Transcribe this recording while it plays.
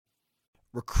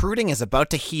Recruiting is about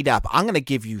to heat up. I'm going to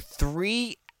give you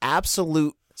 3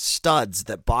 absolute studs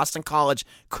that Boston College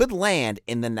could land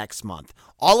in the next month.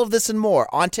 All of this and more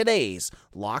on today's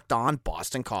Locked On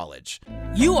Boston College.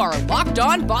 You are Locked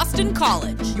On Boston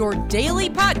College, your daily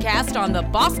podcast on the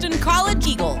Boston College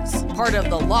Eagles, part of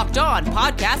the Locked On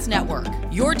Podcast Network,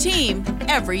 your team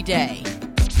every day.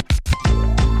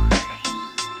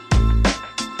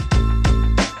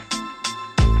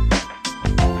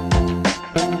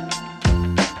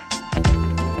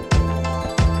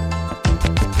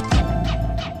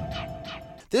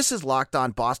 This is Locked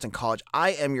On Boston College.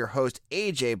 I am your host,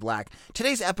 AJ Black.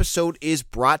 Today's episode is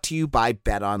brought to you by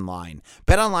BetOnline.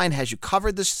 BetOnline has you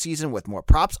covered this season with more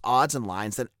props, odds, and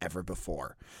lines than ever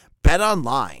before.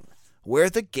 BetOnline, where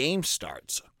the game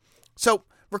starts. So,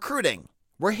 recruiting.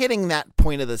 We're hitting that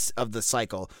point of the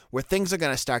cycle where things are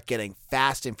going to start getting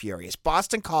fast and furious.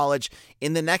 Boston College,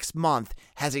 in the next month,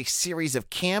 has a series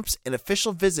of camps and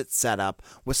official visits set up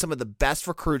with some of the best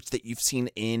recruits that you've seen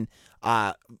in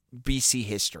BC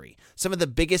history. Some of the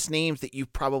biggest names that you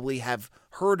probably have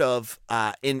heard of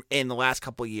in the last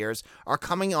couple of years are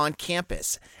coming on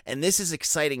campus. And this is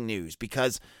exciting news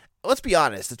because, let's be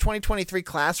honest, the 2023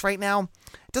 class right now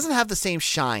doesn't have the same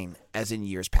shine as in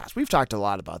years past. We've talked a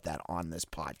lot about that on this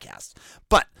podcast.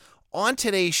 But on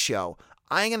today's show,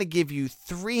 I'm going to give you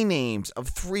 3 names of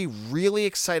 3 really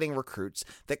exciting recruits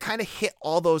that kind of hit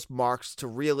all those marks to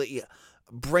really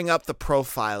bring up the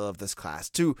profile of this class,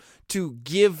 to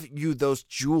give you those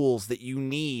jewels that you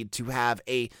need to have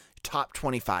a top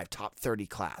 25, top 30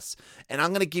 class. And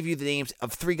I'm going to give you the names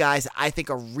of 3 guys that I think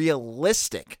are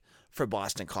realistic for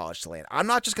Boston College to land. I'm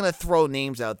not just going to throw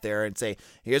names out there and say,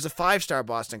 here's a 5-star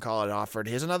Boston College offered,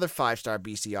 here's another 5-star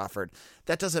BC offered.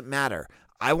 That doesn't matter.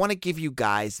 I want to give you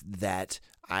guys that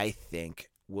I think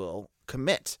will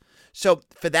commit. So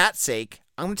for that sake,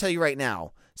 I'm going to tell you right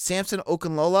now, Samson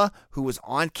Okunlola, who was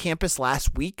on campus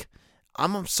last week,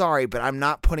 I'm sorry, but I'm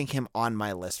not putting him on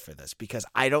my list for this because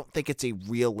I don't think it's a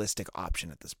realistic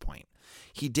option at this point.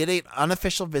 He did an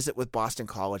unofficial visit with Boston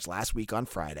College last week on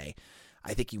Friday.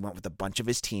 I think he went with a bunch of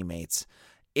his teammates.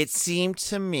 It seemed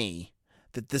to me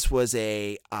that this was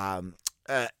a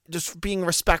just being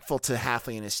respectful to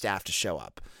Hafley and his staff to show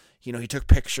up. You know, he took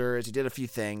pictures, he did a few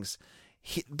things.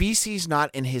 BC's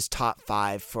not in his top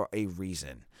 5 for a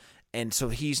reason, and so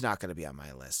he's not going to be on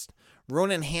my list.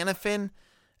 Ronan Hannafin,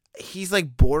 he's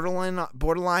like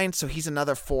borderline, so he's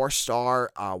another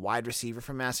 4-star wide receiver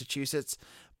from Massachusetts.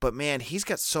 But man, he's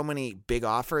got so many big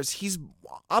offers. He's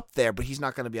up there, but he's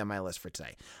not going to be on my list for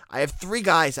today. I have 3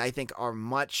 guys I think are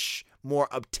much more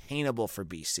obtainable for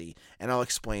BC, and I'll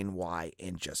explain why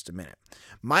in just a minute.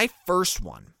 My first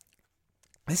one,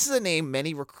 this is a name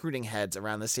many recruiting heads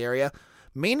around this area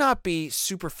may not be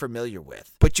super familiar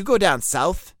with. But you go down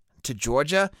south to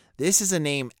Georgia, this is a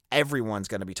name everyone's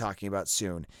going to be talking about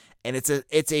soon. And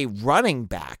it's a running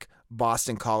back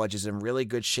Boston College is in really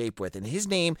good shape with, and his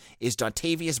name is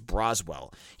Dontavius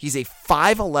Braswell. He's a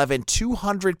 5'11",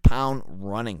 200-pound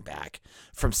running back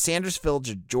from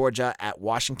Sandersville, Georgia at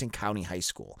Washington County High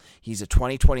School. He's a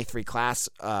 2023 class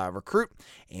recruit,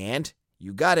 and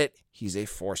you got it, he's a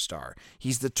 4-star.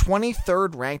 He's the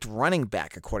 23rd ranked running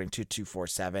back according to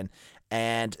 247,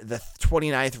 and the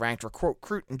 29th ranked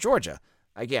recruit in Georgia.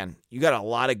 Again, you got a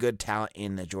lot of good talent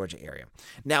in the Georgia area.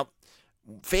 Now,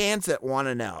 fans that want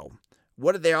to know,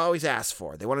 what do they always ask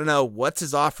for? They want to know, what's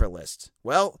his offer list?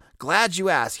 Well, glad you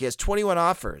asked. He has 21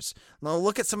 offers. Now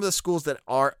look at some of the schools that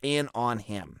are in on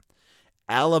him.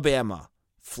 Alabama,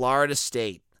 Florida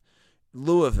State,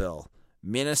 Louisville,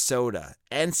 Minnesota,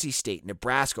 NC State,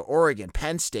 Nebraska, Oregon,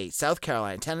 Penn State, South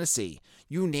Carolina, Tennessee.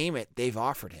 You name it, they've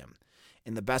offered him.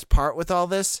 And the best part with all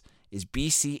this is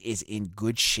BC is in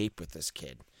good shape with this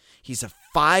kid. He's a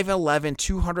 5'11",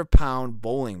 200-pound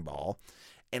bowling ball,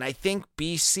 and I think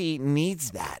BC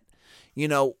needs that. You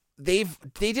know, they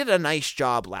did a nice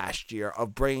job last year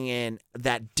of bringing in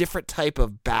that different type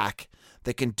of back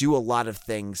that can do a lot of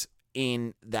things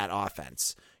in that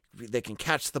offense. They can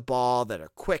catch the ball, that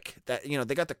are quick. That, you know,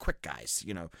 they got the quick guys.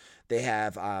 You know, they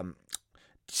have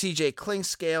CJ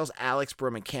Klingscales, Alex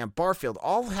Broom, and Cam Barfield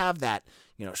all have that,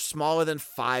 you know, smaller than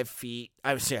 5 feet.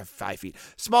 I would say 5 feet.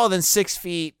 Smaller than 6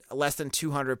 feet, less than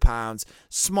 200 pounds,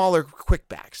 smaller quick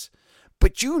backs.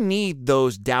 But you need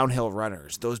those downhill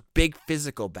runners, those big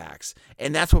physical backs,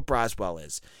 and that's what Braswell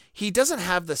is. He doesn't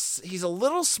have this. He's a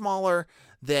little smaller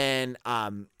than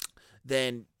Pat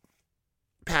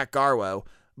Garwo,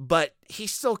 but he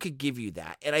still could give you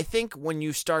that. And I think when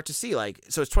you start to see, like,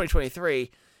 so it's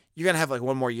 2023, you're going to have like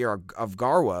one more year of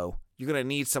Garwo. you're going to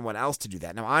need someone else to do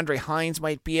that. Now, Andre Hines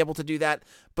might be able to do that,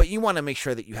 but you want to make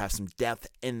sure that you have some depth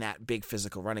in that big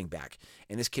physical running back,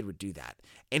 and this kid would do that.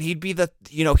 And he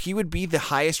would be the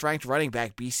highest ranked running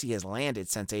back BC has landed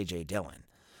since A.J. Dillon.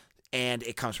 And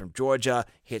it comes from Georgia,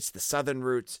 hits the southern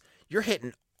roots. You're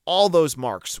hitting all those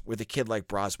marks with a kid like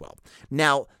Braswell.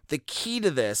 Now, the key to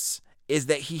this is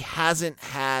that he hasn't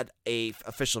had a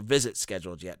official visit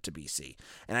scheduled yet to BC.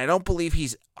 And I don't believe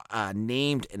he's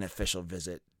named an official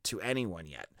visit to anyone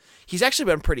yet. He's actually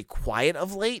been pretty quiet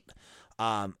of late.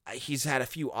 He's had a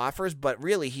few offers, but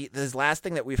really his last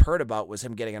thing that we've heard about was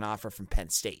him getting an offer from Penn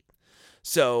State.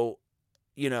 So,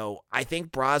 I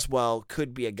think Braswell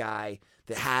could be a guy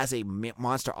that has a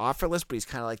monster offer list, but he's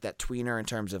kind of like that tweener in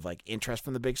terms of like interest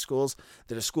from the big schools,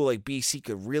 that a school like BC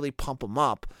could really pump him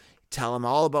up, tell him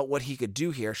all about what he could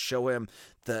do here, show him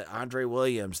the Andre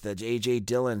Williams, the A.J.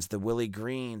 Dillons, the Willie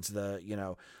Greens, the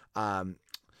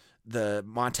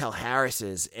Montel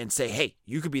Harrises, and say, hey,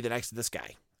 you could be the next to this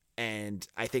guy. And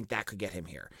I think that could get him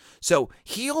here. So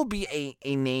he'll be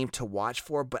a name to watch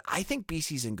for, but I think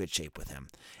BC's in good shape with him.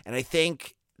 And I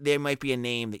think there might be a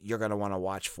name that you're going to want to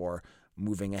watch for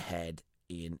moving ahead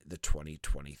in the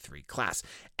 2023 class.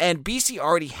 And BC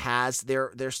already has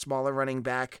their smaller running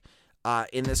back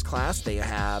in this class. They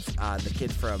have the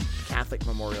kid from Catholic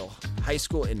Memorial High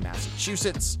School in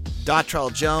Massachusetts,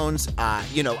 Dottrell Jones.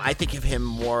 I think of him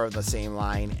more of the same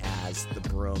line as the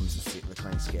Brooms, the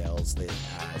Crankscales, the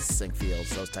Sinkfields,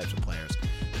 those types of players.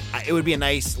 It would be a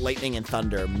nice lightning and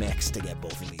thunder mix to get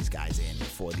both of these guys in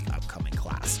for the upcoming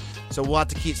class. So we'll have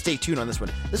to stay tuned on this one.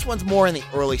 This one's more in the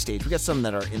early stage. We got some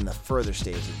that are in the further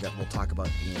stages that we'll talk about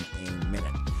in a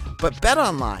minute. But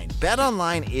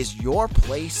BetOnline is your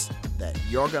place that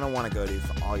you're going to want to go to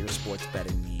for all your sports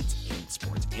betting needs and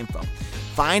sports info.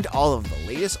 Find all of the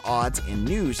latest odds and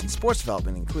news in sports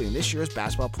development, including this year's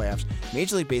basketball playoffs,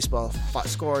 Major League Baseball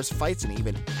scores, fights, and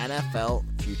even NFL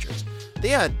futures. They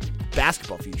had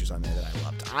basketball futures on there that I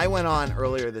loved. I went on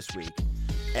earlier this week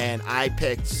and I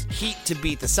picked Heat to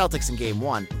beat the Celtics in Game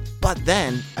 1, but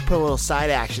then I put a little side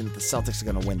action that the Celtics are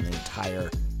going to win the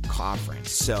entire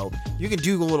conference. So you can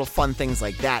do little fun things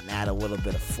like that and add a little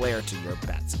bit of flair to your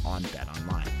bets on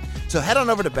BetOnline. So head on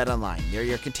over to BetOnline. They're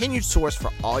your continued source for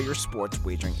all your sports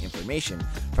wagering information,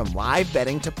 from live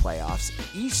betting to playoffs,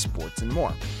 esports, and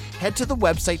more. Head to the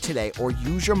website today or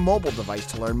use your mobile device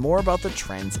to learn more about the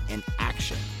trends in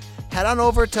action. Head on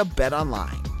over to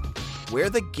BetOnline, where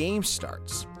the game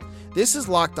starts. This is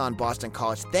Locked On Boston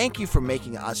College. Thank you for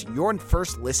making us your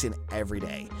first listen every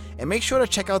day. And make sure to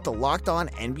check out the Locked On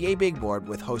NBA Big Board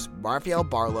with host Rafael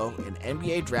Barlow and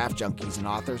NBA draft junkies and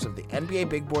authors of the NBA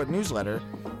Big Board newsletter,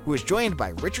 who is joined by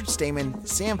Richard Stamen,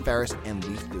 Sam Ferris, and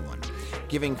Leith Lewin,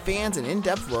 giving fans an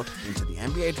in-depth look into the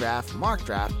NBA draft, mock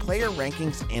draft, player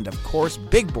rankings, and of course,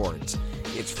 big boards.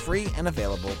 It's free and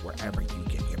available wherever you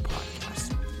get your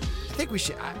podcasts. I think we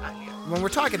should, when we're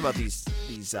talking about these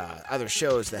other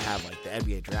shows that have like the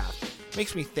NBA draft, it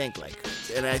makes me think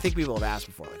and I think people have asked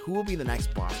before, who will be the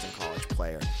next Boston College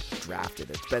player drafted?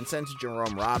 It's been sent to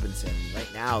Jerome Robinson. Right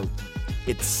now,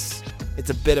 it's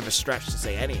a bit of a stretch to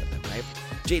say any of them, right?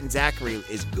 Jaden Zachary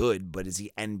is good, but is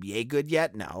he NBA good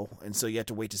yet? No. And so you have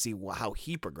to wait to see how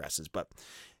he progresses. But,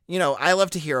 I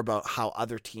love to hear about how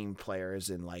other team players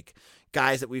and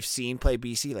guys that we've seen play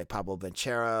BC, like Pablo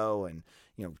Banchero and,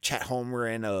 Chet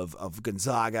Holmgren of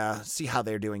Gonzaga, see how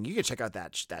they're doing. You can check out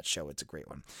that show. It's a great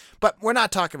one. But we're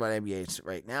not talking about NBA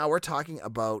right now. We're talking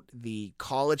about the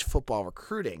college football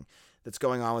recruiting that's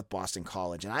going on with Boston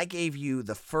College. And I gave you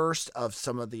the first of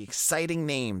some of the exciting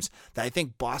names that I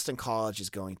think Boston College is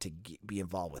going to be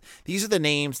involved with. These are the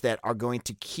names that are going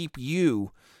to keep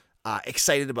you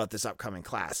excited about this upcoming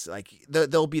class.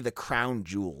 They'll be the crown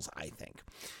jewels, I think.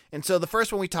 And so the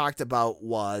first one we talked about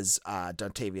was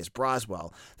Dontavius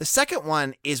Braswell. The second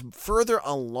one is further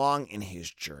along in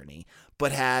his journey,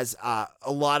 but has a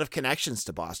lot of connections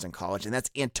to Boston College, and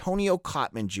that's Antonio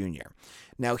Cotman Jr.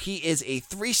 Now, he is a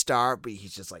 3-star, but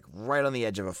he's just right on the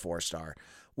edge of a 4-star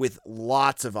with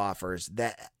lots of offers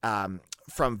that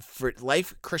from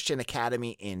Life Christian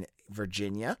Academy in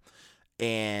Virginia,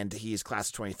 and he's class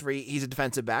of 23. He's a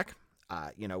defensive back.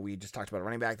 We just talked about a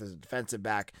running back. There's a defensive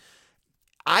back.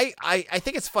 I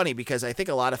think it's funny because I think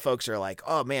a lot of folks are like,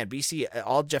 oh man, BC,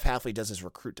 all Jeff Hafley does is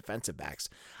recruit defensive backs.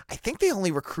 I think they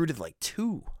only recruited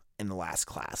 2 in the last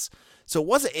class. So it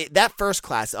wasn't that first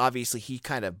class, obviously he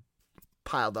kind of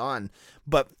piled on,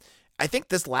 but I think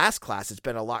this last class has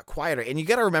been a lot quieter. And you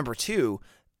got to remember too,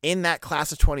 in that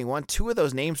class of 21, 2 of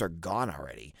those names are gone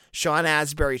already. Sean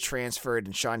Asbury transferred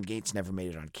and Sean Gates never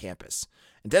made it on campus.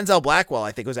 And Denzel Blackwell,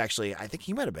 I think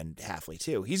he might have been Hafley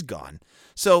too. He's gone.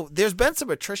 So there's been some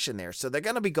attrition there. So they're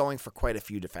going to be going for quite a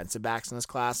few defensive backs in this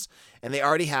class. And they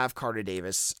already have Carter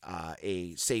Davis,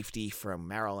 a safety from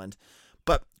Maryland.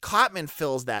 But Cotman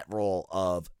fills that role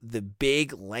of the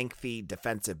big, lengthy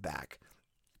defensive back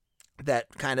that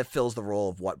kind of fills the role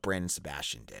of what Brandon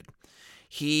Sebastian did.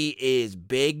 He is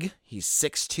big. He's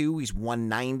 6'2". He's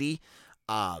 190.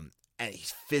 And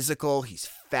he's physical. He's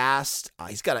fast.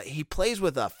 He plays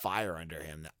with a fire under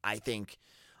him. I think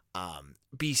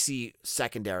BC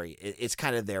secondary, it's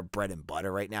kind of their bread and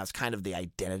butter right now. It's kind of the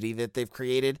identity that they've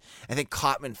created. I think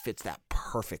Cotman fits that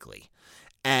perfectly.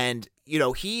 And,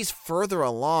 he's further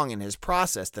along in his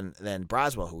process than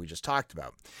Braswell, who we just talked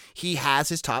about. He has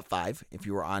his top 5. If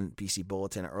you were on BC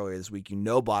Bulletin earlier this week,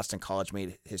 Boston College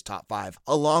made his top 5,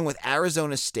 along with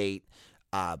Arizona State,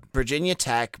 Virginia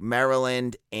Tech,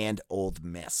 Maryland, and Ole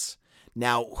Miss.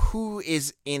 Now, who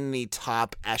is in the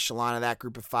top echelon of that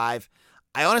group of 5?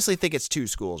 I honestly think it's 2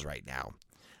 schools right now.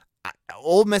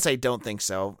 Ole Miss, I don't think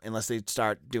so, unless they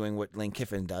start doing what Lane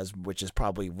Kiffin does, which is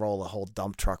probably roll a whole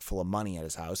dump truck full of money at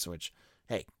his house, which,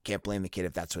 hey, can't blame the kid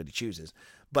if that's what he chooses.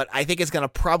 But I think it's going to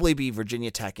probably be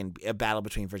Virginia Tech and a battle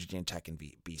between Virginia Tech and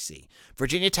BC.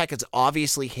 Virginia Tech is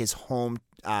obviously his home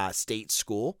state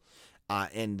school.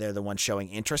 And they're the ones showing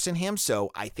interest in him.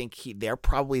 So I think they're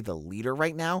probably the leader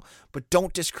right now. But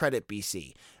don't discredit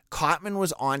BC. Cotman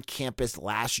was on campus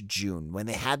last June when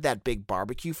they had that big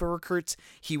barbecue for recruits.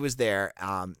 He was there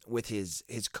with his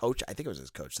coach. I think it was his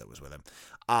coach that was with him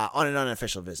on an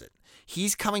unofficial visit.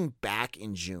 He's coming back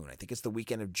in June. I think it's the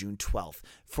weekend of June 12th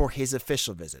for his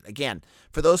official visit. Again,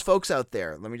 for those folks out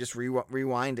there, let me just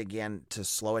rewind again to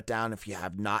slow it down. If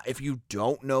you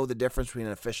don't know the difference between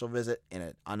an official visit and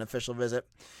an unofficial visit,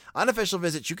 unofficial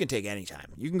visits you can take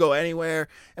anytime. You can go anywhere.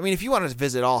 I mean, if you want to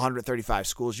visit all 135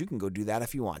 schools, you can go do that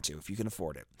if you want to, if you can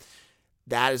afford it.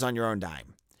 That is on your own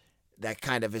dime. That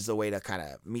kind of is the way to kind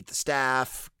of meet the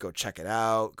staff, go check it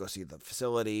out, go see the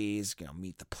facilities,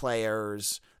 meet the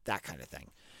players, that kind of thing.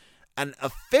 An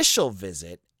official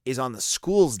visit is on the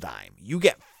school's dime. You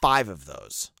get 5 of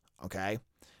those, okay?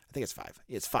 I think it's 5.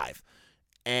 It's 5.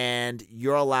 And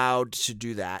you're allowed to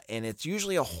do that, and it's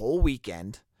usually a whole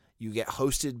weekend. You get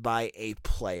hosted by a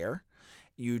player.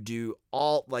 You do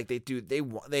all they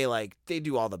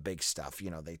do all the big stuff.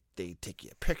 They take you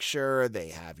a picture. They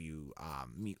have you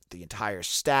meet the entire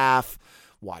staff,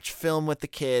 watch film with the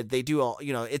kid. They do all,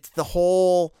 it's the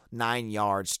whole 9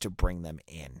 yards to bring them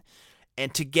in.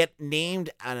 And to get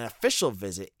named an official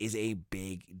visit is a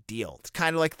big deal. It's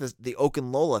kind of like the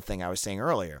Okunlola thing I was saying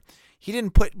earlier. He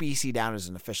didn't put BC down as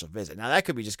an official visit. Now, that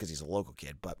could be just because he's a local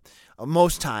kid, but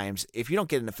most times, if you don't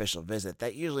get an official visit,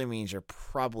 that usually means you're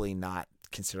probably not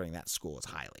considering that school as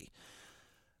highly.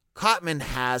 Cotman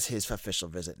has his official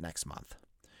visit next month.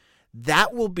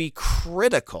 That will be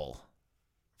critical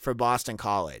for Boston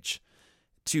College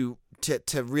to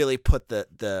really put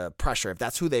the pressure, if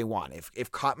that's who they want.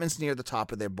 If Cotman's near the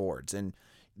top of their boards, and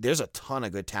there's a ton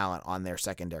of good talent on their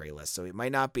secondary list, so it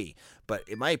might not be, but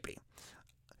it might be.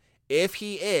 If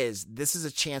he is, this is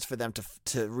a chance for them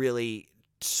to really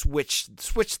switch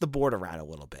the board around a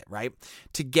little bit, right?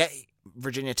 To get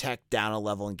Virginia Tech down a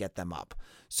level and get them up.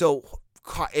 So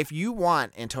if you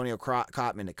want Antonio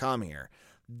Cotman to come here,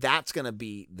 that's going to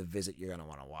be the visit you're going to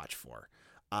want to watch for.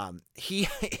 He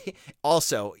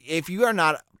also, if you are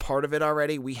not part of it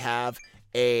already, we have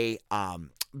a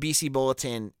BC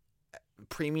Bulletin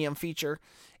premium feature.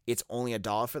 It's only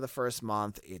 $1 for the first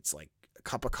month. It's like a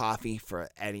cup of coffee for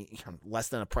less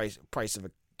than a price of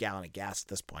a gallon of gas at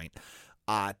this point.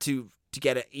 To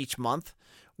get it each month.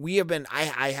 We have been.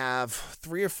 I have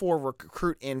 3 or 4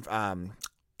 recruit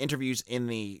interviews in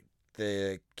the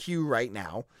queue right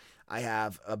now. I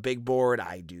have a big board.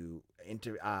 I do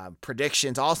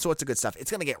predictions, all sorts of good stuff. It's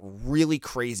going to get really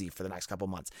crazy for the next couple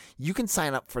months. You can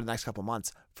sign up for the next couple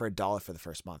months for $1 for the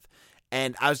first month.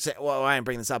 And I was saying, why I'm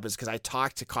bringing this up is because I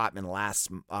talked to Cotman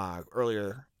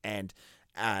earlier, and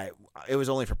it was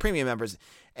only for premium members.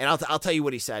 And I'll tell you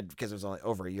what he said, because it was only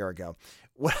over a year ago.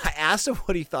 When I asked him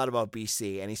what he thought about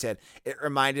BC, and he said it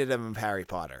reminded him of Harry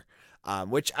Potter,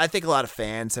 which I think a lot of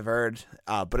fans have heard.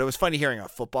 But it was funny hearing a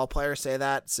football player say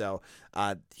that. So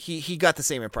he got the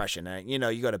same impression.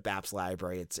 You go to Baps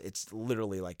Library, it's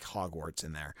literally like Hogwarts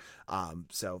in there.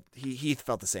 So he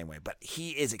felt the same way. But he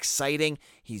is exciting.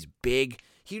 He's big.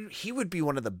 He would be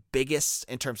one of the biggest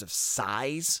in terms of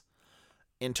size.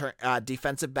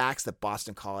 Defensive backs that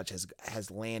Boston College has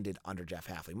landed under Jeff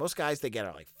Hafley. Most guys they get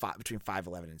are like between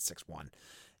 5'11" and 6'1".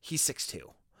 He's 6'2".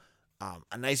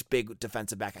 A nice big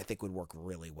defensive back I think would work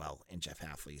really well in Jeff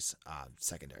Hafley's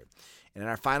secondary. And in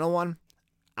our final one,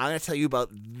 I'm going to tell you about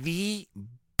the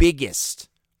biggest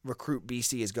recruit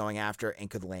BC is going after and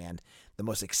could land. The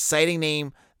most exciting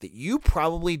name that you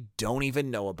probably don't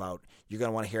even know about. You're going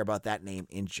to want to hear about that name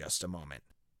in just a moment.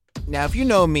 Now, if you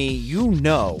know me, you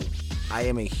know I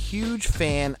am a huge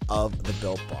fan of the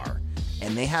Built Bar.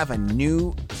 And they have a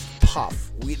new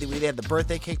puff. We had the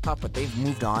birthday cake puff, but they've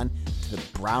moved on to the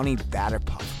brownie batter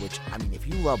puff, which, I mean, if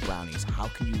you love brownies, how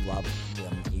can you love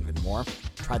them even more?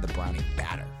 Try the brownie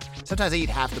batter. Sometimes I eat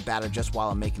half the batter just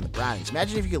while I'm making the brownies.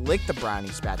 Imagine if you could lick the brownie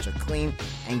spatula clean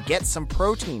and get some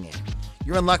protein in.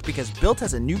 You're in luck because Built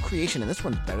has a new creation, and this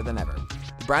one's better than ever.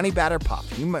 The Brownie Batter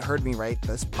Puff. You heard me right.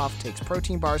 This puff takes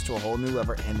protein bars to a whole new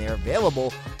level, and they're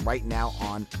available right now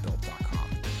on Built.com.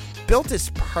 Built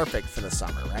is perfect for the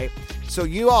summer, right? So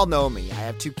you all know me. I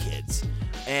have 2 kids,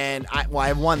 and I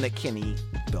have one that can eat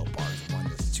Built bars, one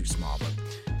that's too small. But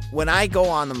when I go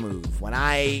on the move, when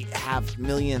I have a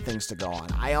million things to go on,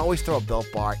 I always throw a Built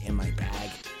bar in my bag,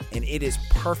 and it is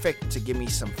perfect to give me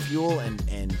some fuel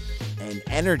and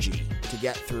energy to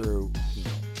get through,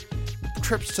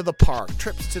 trips to the park,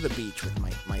 trips to the beach with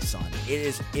my son.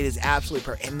 It is absolutely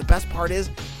perfect. And the best part is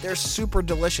they're super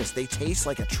delicious. They taste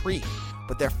like a treat,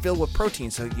 but they're filled with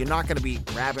protein, so you're not going to be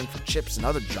grabbing for chips and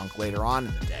other junk later on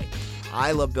in the day.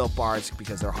 I love Built bars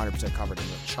because they're 100% covered in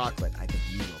milk chocolate. I think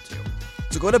you will too.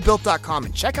 So go to Built.com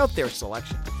and check out their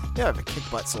selection. They have a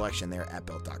kick-butt selection there at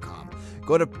Built.com.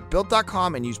 Go to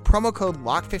Built.com and use promo code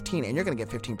LOCK15 and you're going to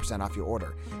get 15% off your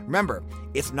order. Remember,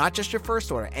 it's not just your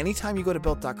first order. Anytime you go to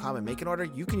Built.com and make an order,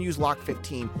 you can use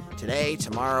LOCK15 today,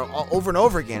 tomorrow, over and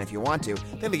over again if you want to.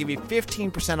 Then they give you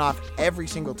 15% off every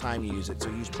single time you use it. So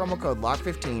use promo code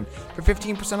LOCK15 for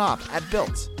 15% off at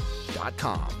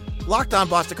Built.com. Locked On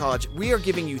Boston College, we are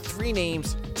giving you 3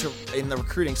 names in the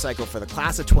recruiting cycle for the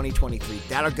class of 2023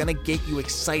 that are going to get you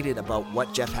excited about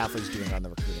what Jeff Hafley's doing on the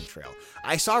recruiting trail.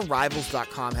 I saw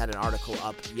Rivals.com had an article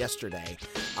up yesterday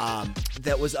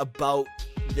that was about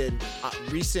the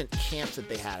recent camps that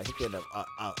they had. I think they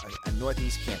had a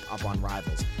Northeast camp up on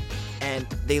Rivals. And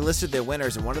they listed their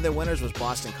winners, and one of their winners was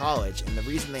Boston College. And the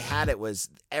reason they had it was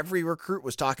every recruit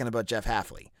was talking about Jeff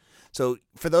Hafley. So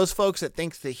for those folks that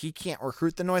think that he can't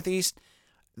recruit the Northeast,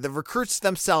 the recruits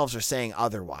themselves are saying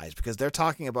otherwise because they're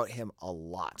talking about him a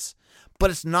lot. But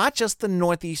it's not just the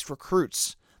Northeast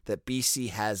recruits that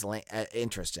BC has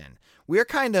interest in. We're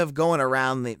kind of going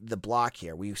around the block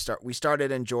here. We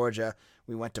started in Georgia.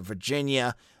 We went to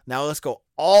Virginia. Now let's go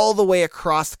all the way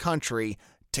across the country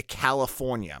to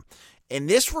California. And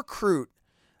this recruit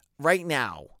right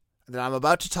now that I'm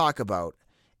about to talk about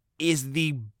is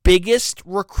the biggest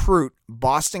recruit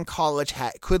Boston College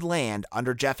could land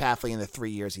under Jeff Hafley in the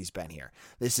 3 years he's been here.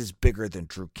 This is bigger than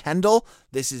Drew Kendall.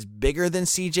 This is bigger than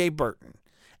CJ Burton.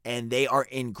 And they are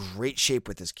in great shape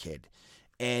with this kid.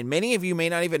 And many of you may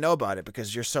not even know about it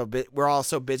because we're all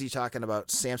so busy talking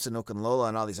about Samson Okunlola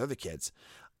and all these other kids.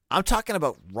 I'm talking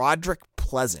about Roderick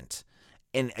Pleasant.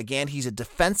 And again, he's a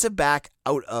defensive back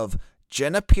out of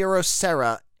Junipero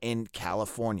Serra in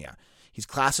California. He's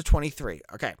class of 23.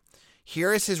 Okay.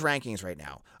 Here is his rankings right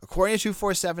now. According to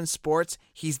 247 Sports,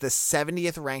 he's the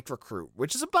 70th ranked recruit,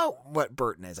 which is about what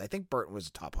Burton is. I think Burton was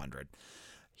top 100.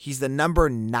 He's the number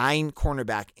 9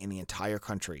 cornerback in the entire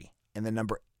country and the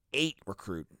number 8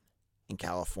 recruit in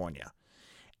California.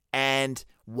 And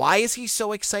why is he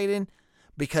so excited?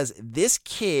 Because this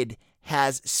kid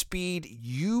has speed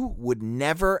you would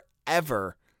never,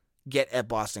 ever get at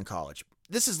Boston College.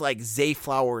 This is like Zay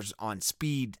Flowers on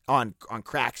speed, on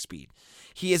crack speed.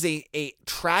 He is a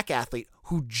track athlete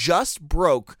who just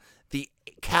broke the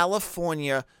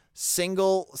California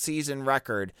single season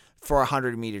record for a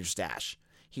 100 meters dash.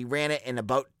 He ran it in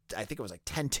about, I think it was like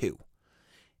 10.2.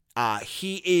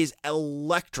 He is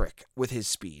electric with his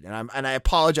speed. And I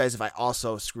apologize if I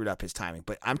also screwed up his timing,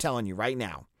 but I'm telling you right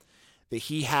now that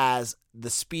he has the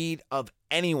speed of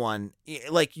anyone.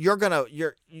 Like you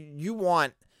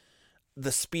want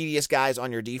the speediest guys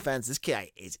on your defense. This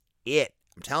guy is it.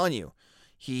 I'm telling you.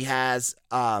 He has,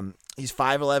 he's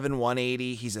 5'11",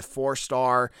 180. He's a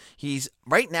 4-star. He's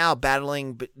right now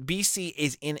battling, but BC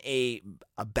is in a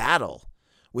battle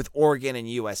with Oregon and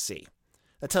USC.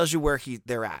 That tells you where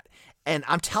they're at. And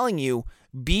I'm telling you,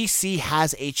 BC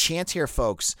has a chance here,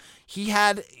 folks.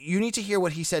 You need to hear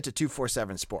what he said to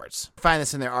 247 Sports. Find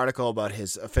this in their article about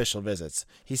his official visits.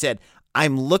 He said,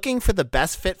 "I'm looking for the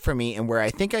best fit for me and where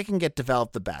I think I can get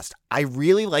developed the best. I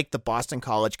really like the Boston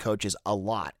College coaches a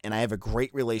lot, and I have a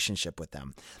great relationship with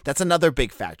them. That's another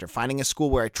big factor, finding a school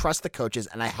where I trust the coaches,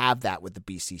 and I have that with the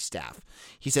BC staff."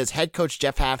 He says head coach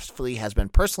Jeff Hafley has been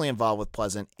personally involved with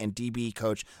Pleasant, and DB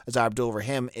coach Azar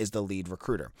Abdul-Rahim is the lead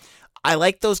recruiter. I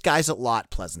like those guys a lot,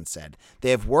 Pleasant said.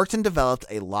 They have worked and developed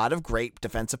a lot of great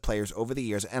defensive players over the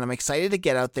years, and I'm excited to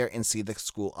get out there and see the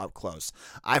school up close.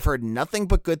 I've heard nothing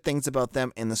but good things about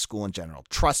them and the school in general.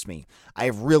 Trust me, I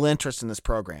have real interest in this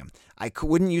program. I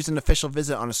wouldn't use an official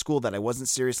visit on a school that I wasn't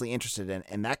seriously interested in,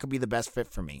 and that could be the best fit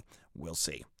for me. We'll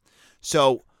see.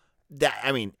 So, does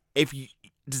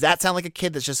that sound like a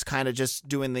kid that's just kind of just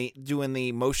doing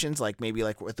the motions, like maybe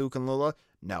like with Ukunlula?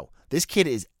 No, this kid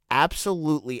is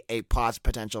absolutely a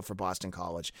potential for Boston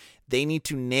College. They need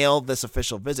to nail this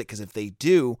official visit, because if they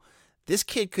do, this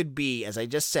kid could be, as I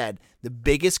just said, the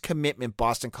biggest commitment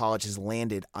Boston College has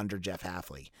landed under Jeff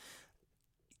Hafley.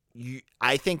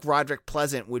 I think Roderick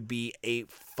Pleasant would be a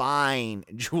fine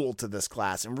jewel to this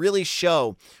class and really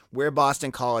show where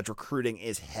Boston College recruiting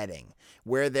is heading,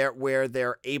 where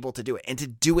they're able to do it, and to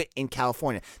do it in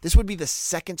California. This would be the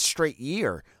second straight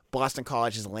year Boston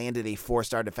College has landed a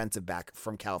 4-star defensive back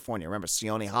from California. Remember,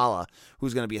 Sione Hala,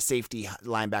 who's going to be a safety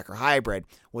linebacker hybrid,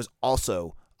 was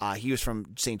also he was from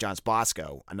St. John's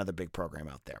Bosco, another big program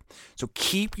out there. So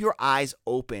keep your eyes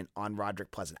open on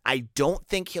Roderick Pleasant. I don't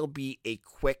think he'll be a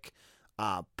quick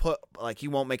he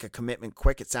won't make a commitment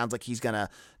quick. It sounds like he's going to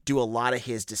do a lot of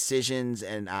his decisions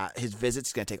and his visits.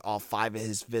 He's going to take all 5 of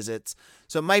his visits.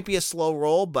 So it might be a slow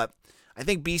roll, but I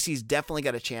think BC's definitely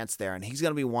got a chance there, and he's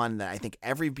going to be one that I think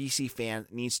every BC fan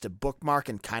needs to bookmark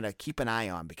and kind of keep an eye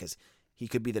on, because he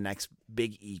could be the next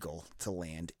big eagle to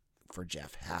land for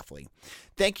Jeff Hafley.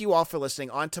 Thank you all for listening.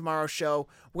 On tomorrow's show,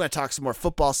 we're going to talk some more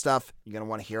football stuff. You're going to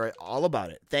want to hear all about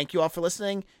it. Thank you all for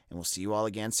listening, and we'll see you all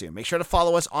again soon. Make sure to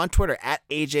follow us on Twitter at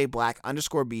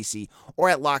AJBlack_BC or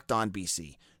at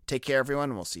LockedOnBC. Take care, everyone,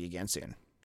 and we'll see you again soon.